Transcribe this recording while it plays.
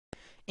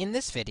In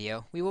this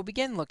video, we will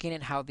begin looking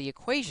at how the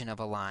equation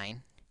of a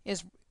line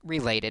is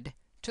related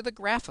to the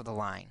graph of the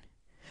line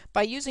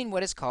by using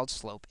what is called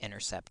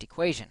slope-intercept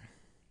equation.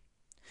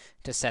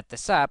 To set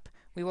this up,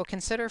 we will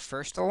consider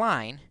first a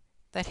line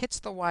that hits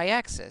the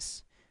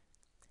y-axis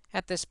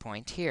at this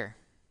point here.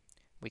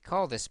 We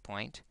call this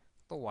point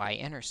the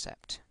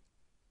y-intercept.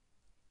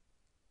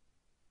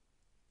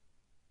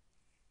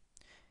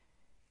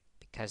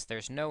 Because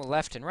there's no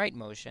left and right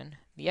motion,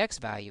 the x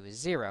value is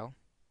 0.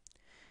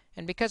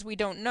 And because we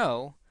don't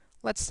know,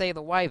 let's say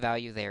the y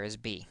value there is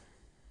b.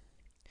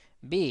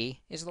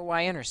 b is the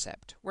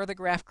y-intercept, where the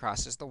graph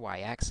crosses the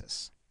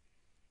y-axis.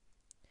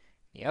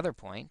 The other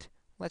point,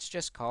 let's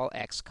just call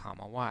x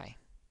comma y.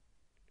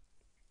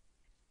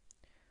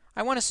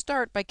 I want to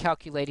start by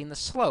calculating the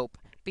slope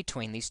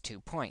between these 2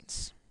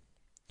 points.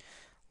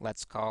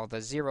 Let's call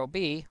the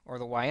 0b, or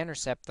the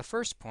y-intercept, the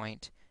first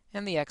point,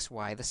 and the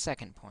xy the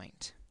second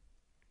point.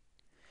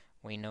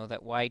 We know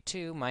that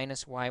y2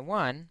 minus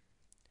y1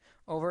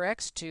 over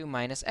x2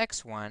 minus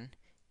x1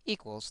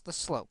 equals the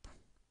slope.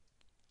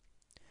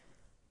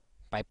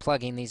 By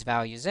plugging these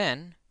values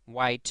in,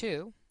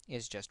 y2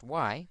 is just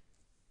y,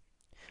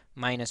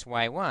 minus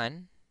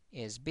y1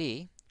 is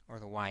b, or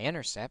the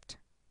y-intercept,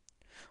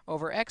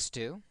 over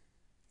x2,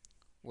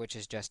 which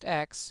is just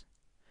x,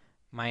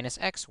 minus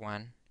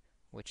x1,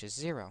 which is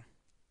 0,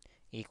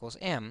 equals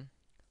m,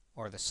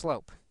 or the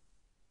slope.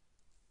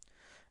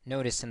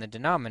 Notice in the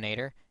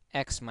denominator,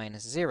 x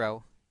minus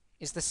 0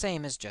 is the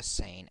same as just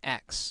saying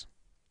x.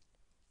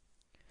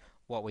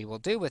 What we will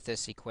do with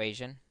this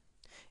equation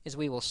is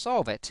we will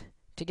solve it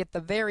to get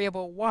the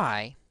variable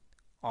y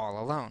all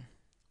alone.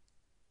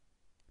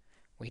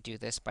 We do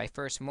this by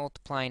first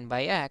multiplying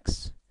by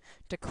x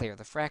to clear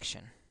the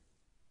fraction.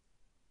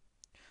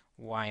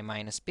 Y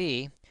minus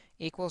b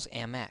equals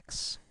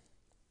mx.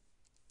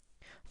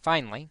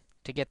 Finally,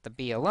 to get the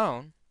b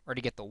alone, or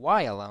to get the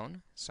y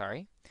alone,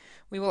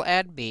 we will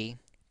add b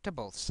to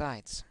both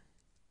sides.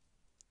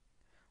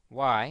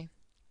 Y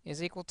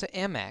is equal to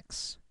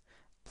mx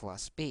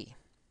plus b.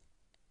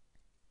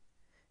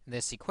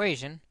 This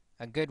equation,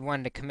 a good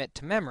one to commit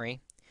to memory,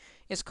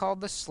 is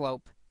called the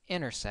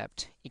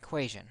slope-intercept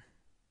equation.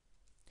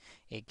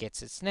 It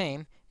gets its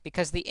name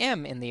because the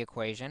m in the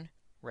equation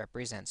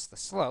represents the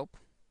slope,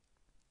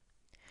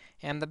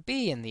 and the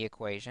b in the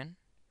equation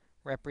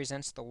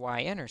represents the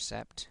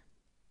y-intercept,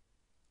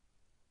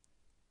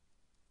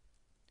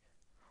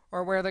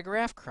 or where the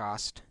graph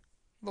crossed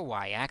the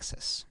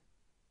y-axis.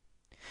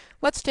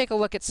 Let's take a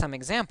look at some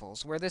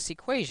examples where this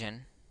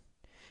equation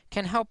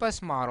can help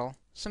us model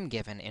some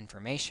given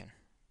information.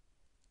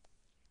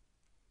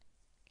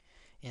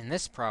 In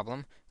this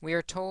problem, we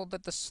are told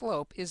that the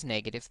slope is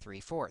negative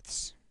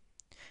 3/4.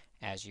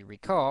 As you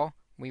recall,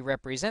 we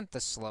represent the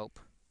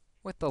slope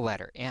with the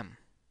letter m.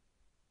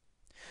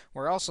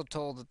 We're also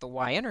told that the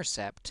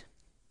y-intercept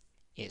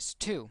is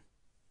 2.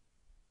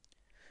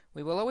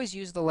 We will always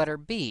use the letter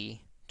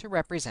b to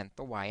represent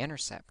the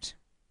y-intercept.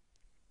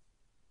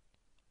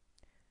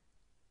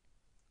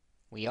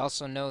 We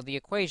also know the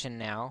equation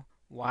now,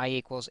 y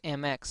equals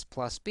mx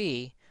plus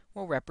b,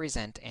 will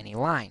represent any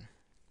line.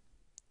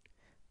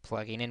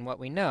 Plugging in what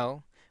we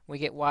know, we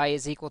get y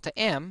is equal to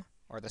m,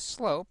 or the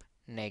slope,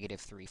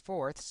 negative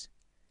 3/4,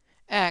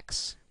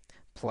 x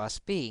plus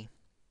b,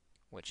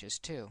 which is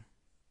 2.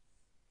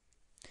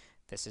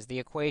 This is the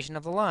equation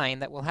of the line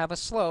that will have a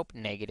slope,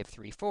 negative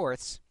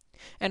 3/4,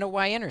 and a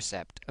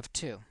y-intercept of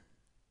 2.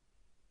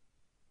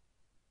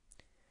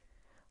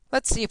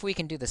 Let's see if we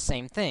can do the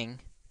same thing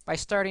by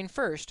starting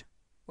first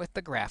with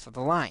the graph of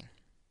the line.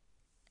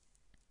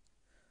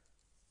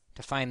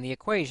 To find the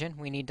equation,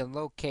 we need to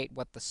locate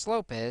what the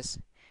slope is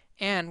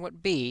and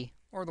what b,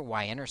 or the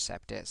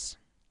y-intercept, is.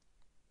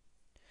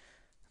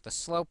 The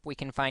slope we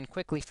can find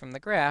quickly from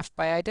the graph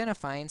by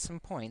identifying some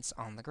points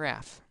on the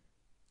graph.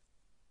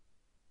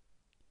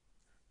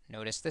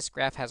 Notice this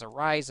graph has a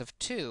rise of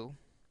 2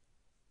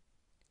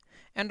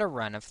 and a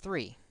run of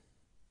 3.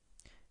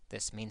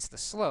 This means the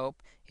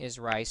slope is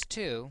rise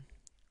 2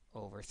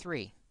 over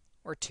 3,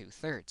 or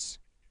 2/3.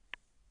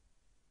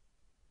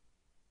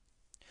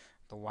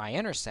 The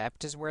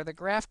y-intercept is where the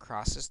graph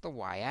crosses the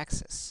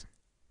y-axis.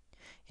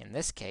 In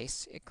this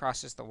case, it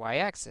crosses the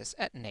y-axis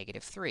at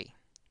negative 3.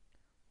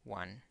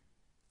 1,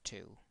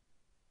 2,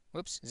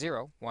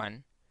 0, 1.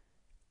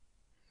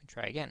 Let me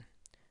try again.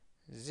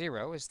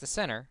 0 is the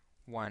center.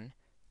 1,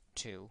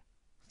 2,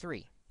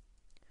 3.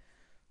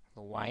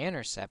 The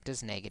y-intercept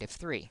is negative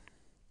 3.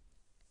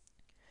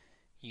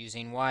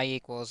 Using y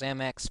equals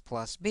mx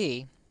plus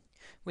b,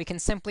 we can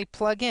simply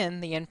plug in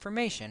the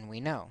information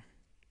we know.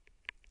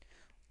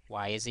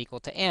 Y is equal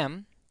to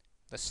m.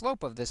 The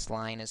slope of this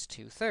line is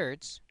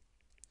 2/3.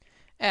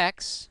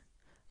 X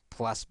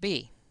plus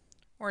b,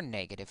 or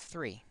negative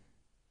 3.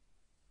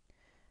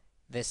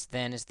 This,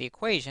 then, is the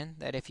equation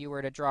that if you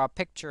were to draw a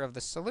picture of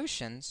the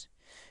solutions,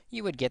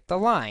 you would get the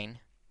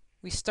line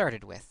we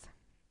started with.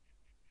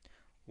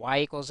 Y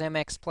equals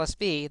mx plus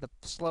b, the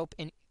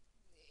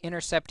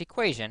slope-intercept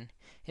equation,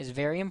 is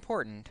very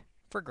important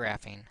for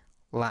graphing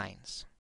lines.